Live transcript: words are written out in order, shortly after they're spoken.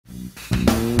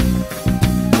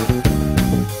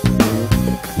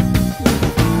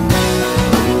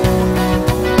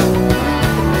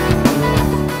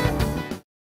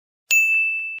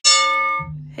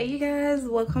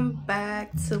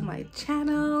back to my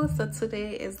channel. So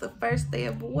today is the first day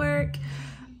of work.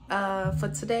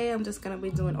 For today I'm just gonna be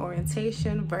doing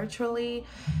orientation virtually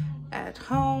at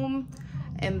home,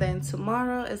 and then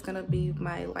tomorrow is gonna be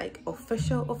my like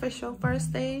official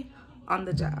first day on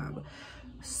the job.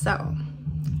 So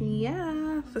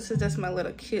yeah, this is just my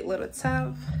little cute little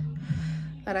tub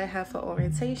that I have for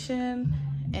orientation,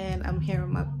 and I'm here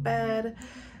in my bed.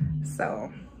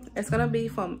 So it's gonna be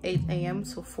from 8 a.m.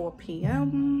 to 4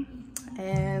 p.m.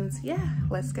 and yeah,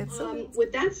 let's get to it.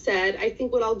 With that said, I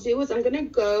think what I'll do is I'm gonna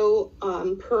go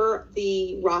per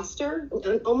the roster,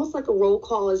 almost like a roll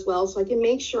call as well, so I can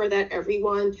make sure that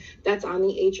everyone that's on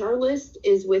the HR list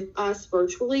is with us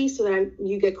virtually, so that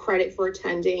you get credit for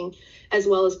attending as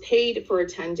well as paid for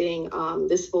attending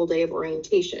this full day of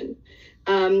orientation.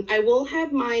 I will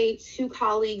have my two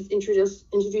colleagues introduce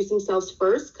themselves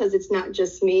first, because it's not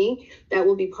just me that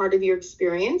will be part of your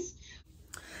experience.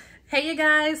 Hey you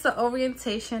guys, so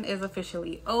orientation is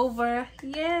officially over.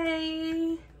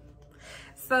 Yay!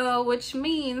 So which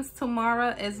means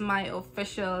tomorrow is my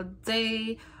official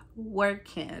day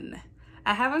working.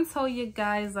 I haven't told you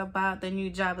guys about the new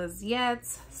job as yet,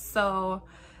 so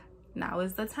now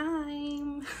is the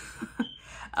time.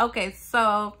 Okay,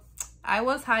 so I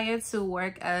was hired to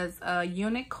work as a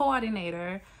unit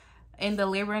coordinator in the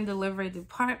labor and delivery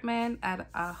department at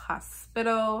a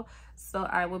hospital. So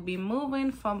I will be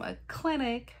moving from a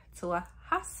clinic to a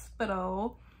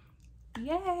hospital.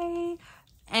 Yay!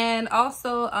 And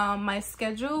also my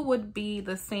schedule would be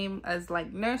the same as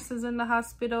like nurses in the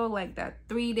hospital, like that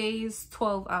 3 days,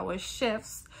 12-hour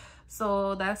shifts.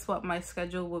 So that's what my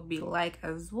schedule would be like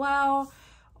as well.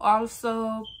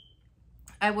 Also,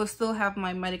 I will still have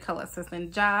my medical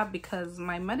assistant job, because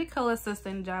my medical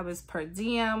assistant job is per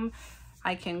diem.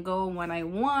 I can go when I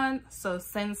want. So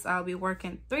since I'll be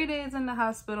working 3 days in the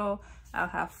hospital, I'll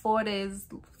have 4 days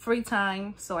free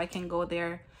time, so I can go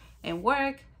there and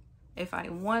work if I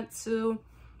want to.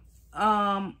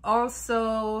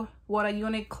 Also, what a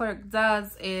unit clerk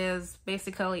does is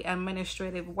basically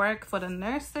administrative work for the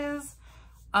nurses.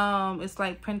 It's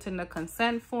like printing the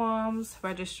consent forms,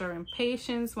 registering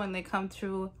patients when they come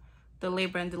through the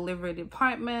labor and delivery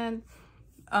department,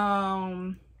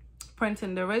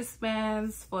 printing the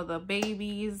wristbands for the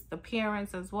babies, the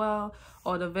parents as well,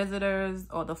 or the visitors,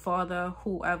 or the father,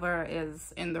 whoever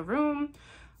is in the room.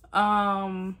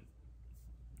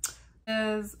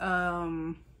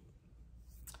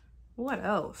 What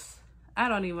else? I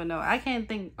don't even know. I can't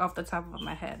think off the top of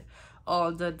my head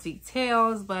all the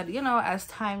details, but you know, as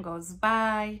time goes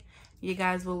by, you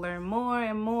guys will learn more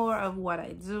and more of what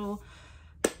I do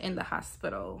in the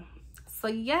hospital. So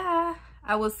yeah,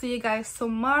 I will see you guys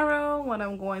tomorrow when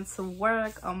I'm going to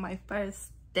work on my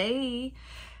first day.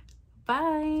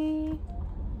 Bye.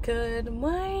 Good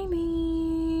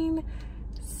morning.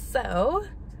 So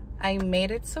I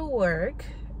made it to work.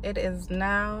 It is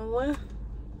now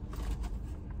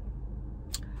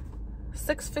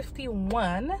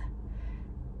 6:51.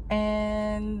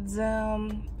 And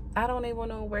I don't even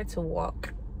know where to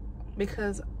walk,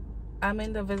 because I'm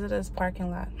in the visitors parking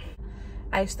lot.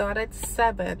 I start at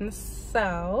 7,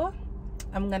 so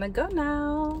I'm gonna go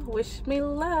now. Wish me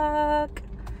luck.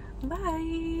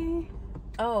 Bye.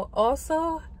 Oh,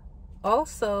 also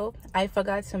I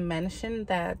forgot to mention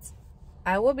that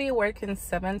I will be working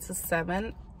 7 to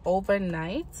 7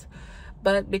 overnight,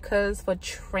 but because for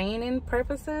training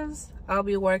purposes, I'll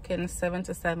be working 7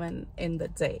 to 7 in the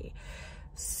day.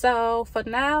 So for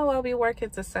now, I'll be working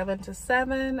to 7 to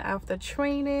 7. After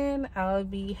training, I'll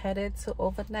be headed to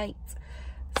overnight.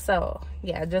 So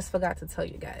yeah, I just forgot to tell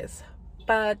you guys.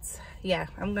 But yeah,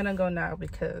 I'm gonna go now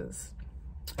because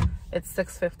it's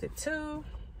 6:52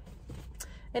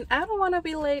 and I don't want to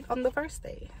be late on the first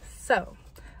day. So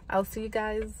I'll see you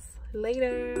guys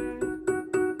later.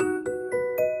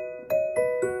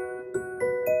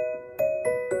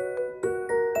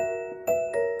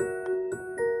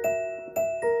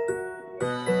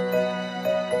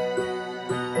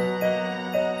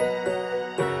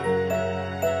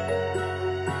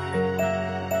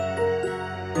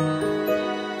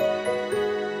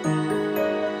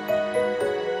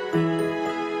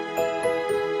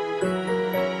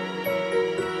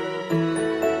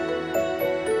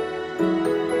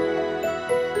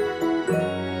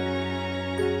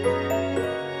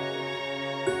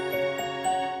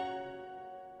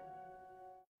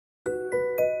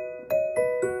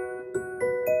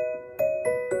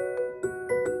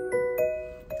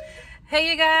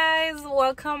 Hey you guys,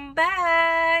 welcome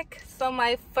back. So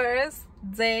my first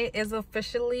day is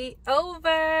officially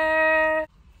over.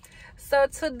 So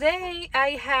today I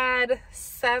had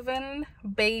 7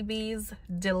 babies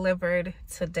delivered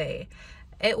today.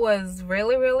 It was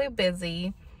really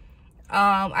busy.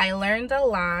 I learned a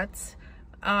lot.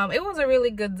 It was a really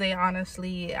good day,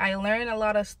 honestly. I learned a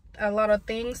lot of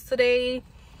things today.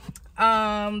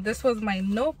 This was my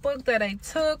notebook that I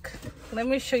took. Let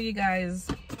me show you guys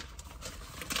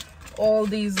all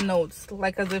these notes,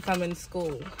 like as if I'm in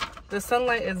school. The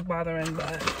sunlight is bothering,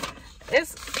 but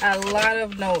it's a lot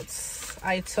of notes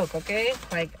I took, okay?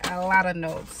 Like a lot of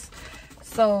notes.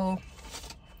 So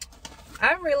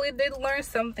I really did learn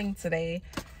something today.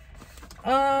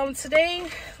 Today,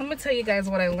 let me tell you guys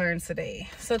what I learned today.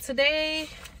 So today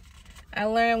I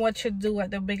learned what you do at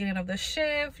the beginning of the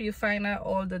shift. You find out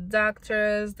all the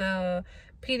doctors, the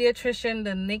pediatrician,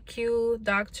 the NICU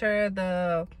doctor,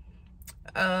 the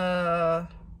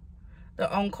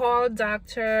on-call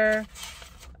doctor,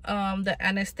 the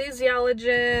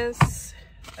anesthesiologist.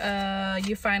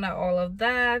 You find out all of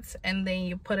that, and then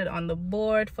you put it on the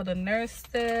board for the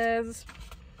nurses.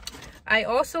 I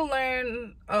also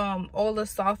learned all the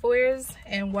softwares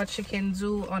and what you can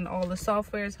do on all the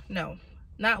softwares. No,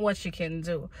 not what you can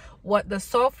do, what the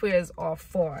softwares are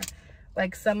for.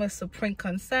 Like some is to print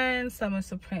consent, some is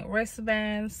to print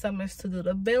wristbands, some is to do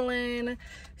the billing,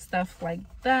 stuff like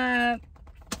that.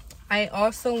 I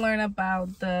also learned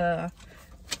about the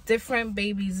different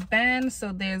babies band.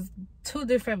 So there's 2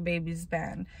 different babies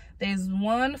band. There's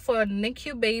one for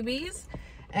NICU babies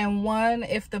and one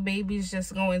if the baby's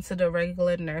just going to the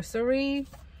regular nursery.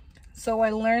 So I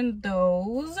learned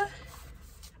those.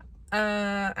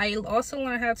 I also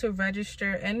learned how to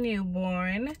register a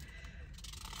newborn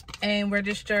and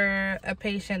register a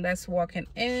patient that's walking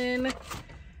in.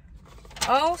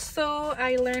 Also,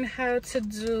 I learned how to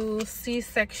do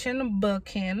C-section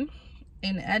booking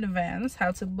in advance,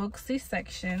 how to book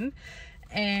C-section,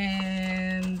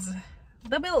 and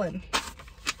the billing.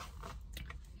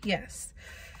 Yes.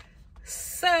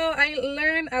 So I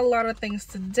learned a lot of things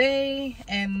today,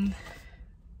 and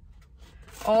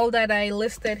all that I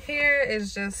listed here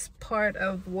is just part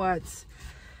of what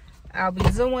I'll be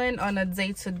doing on a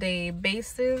day-to-day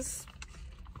basis.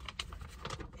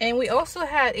 And we also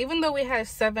had, even though we had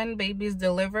 7 babies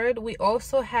delivered, we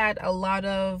also had a lot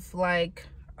of like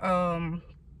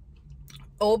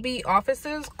OB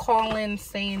officers calling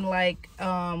saying like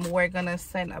we're gonna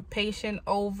send a patient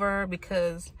over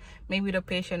because maybe the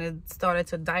patient had started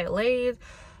to dilate,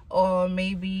 or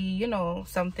maybe, you know,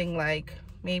 something like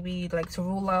maybe like to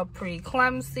rule out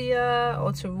preeclampsia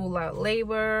or to rule out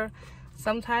labor.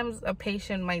 Sometimes a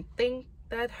patient might think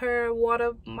that her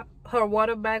water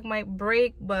bag might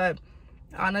break, but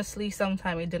honestly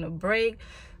sometimes it didn't break.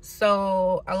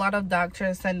 So a lot of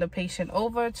doctors send the patient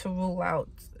over to rule out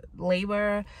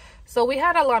labor. So we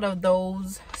had a lot of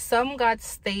those. Some got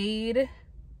stayed,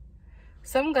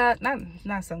 some got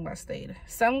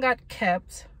some got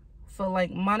kept for like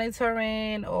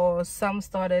monitoring, or some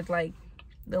started like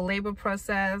the labor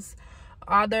process.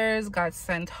 Others got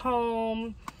sent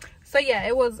home. So yeah,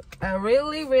 it was a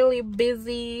really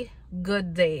busy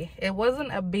good day. It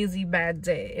wasn't a busy bad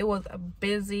day. It was a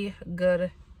busy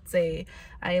good day.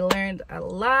 I learned a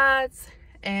lot,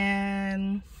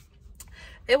 and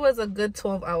it was a good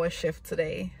 12-hour shift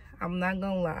today. I'm not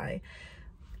gonna lie.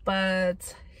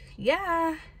 But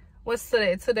yeah, what's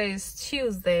today? Today is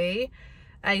Tuesday.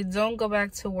 I don't go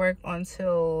back to work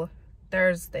until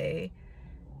Thursday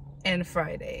and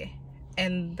Friday,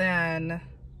 and then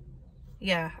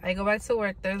yeah, I go back to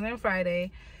work Thursday and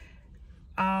Friday.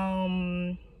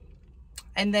 And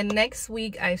then next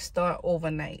week I start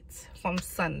overnight. From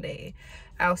Sunday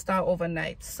I'll start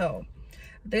overnight. So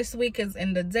this week is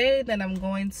in the day, then I'm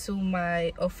going to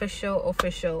my official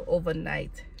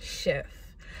overnight shift.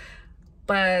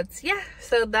 But yeah,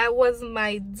 so that was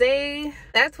my day.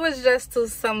 That was just to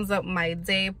sum up my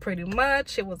day pretty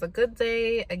much. It was a good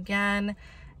day again,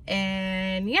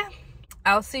 and yeah,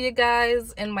 I'll see you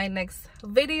guys in my next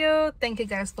video. Thank you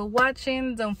guys for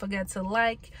watching. Don't forget to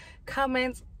like,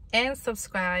 comment, and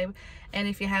subscribe. And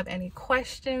if you have any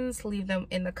questions, leave them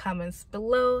in the comments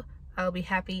below. I'll be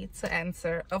happy to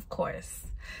answer, of course.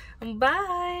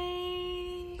 Bye.